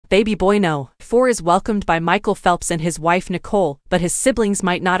baby boy no. 4 is welcomed by Michael Phelps and his wife Nicole, but his siblings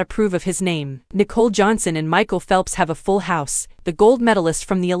might not approve of his name. Nicole Johnson and Michael Phelps have a full house. The gold medalist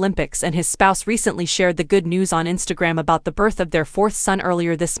from the Olympics and his spouse recently shared the good news on Instagram about the birth of their 4th son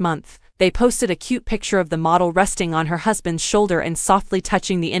earlier this month. They posted a cute picture of the model resting on her husband's shoulder and softly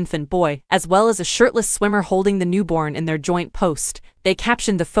touching the infant boy, as well as a shirtless swimmer holding the newborn in their joint post. They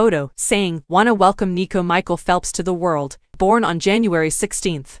captioned the photo, saying, "Wanna welcome Nico Michael Phelps to the world, born on January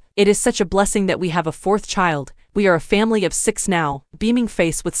 16th. It is such a blessing that we have a 4th child. We are a family of 6 now." Beaming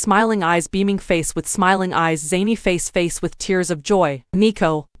face with smiling eyes, beaming face with smiling eyes, zany face with tears of joy.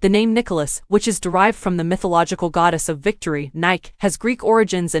 Nico, the name Nicholas, which is derived from the mythological goddess of victory, Nike, has Greek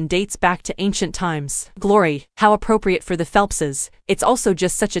origins and dates back to ancient times. Glory, how appropriate for the Phelpses. It's also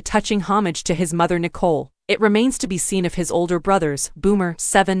just such a touching homage to his mother Nicole. It remains to be seen if his older brothers, Boomer,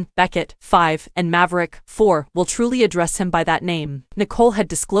 7, Beckett, 5, and Maverick, 4, will truly address him by that name. Nicole had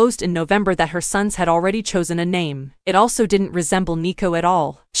disclosed in November that her sons had already chosen a name. It also didn't resemble Nico at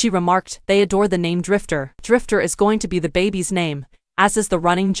all. She remarked, "They adore the name Drifter. Drifter is going to be the baby's name, as is the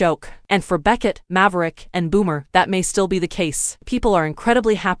running joke." And for Beckett, Maverick, and Boomer, that may still be the case. People are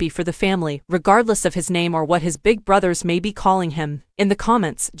incredibly happy for the family, regardless of his name or what his big brothers may be calling him. In the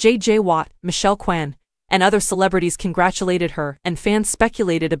comments, JJ Watt, Michelle Kwan, and other celebrities congratulated her, and fans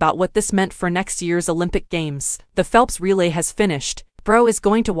speculated about what this meant for next year's Olympic Games. The Phelps relay has finished. Bro is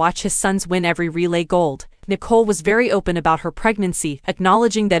going to watch his sons win every relay gold. Nicole was very open about her pregnancy,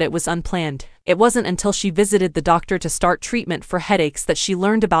 acknowledging that it was unplanned. It wasn't until she visited the doctor to start treatment for headaches that she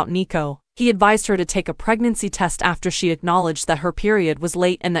learned about Nico. He advised her to take a pregnancy test after she acknowledged that her period was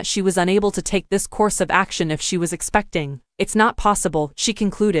late and that she was unable to take this course of action if she was expecting. "It's not possible," she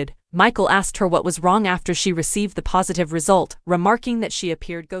concluded. Michael asked her what was wrong after she received the positive result, remarking that she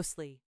appeared ghostly.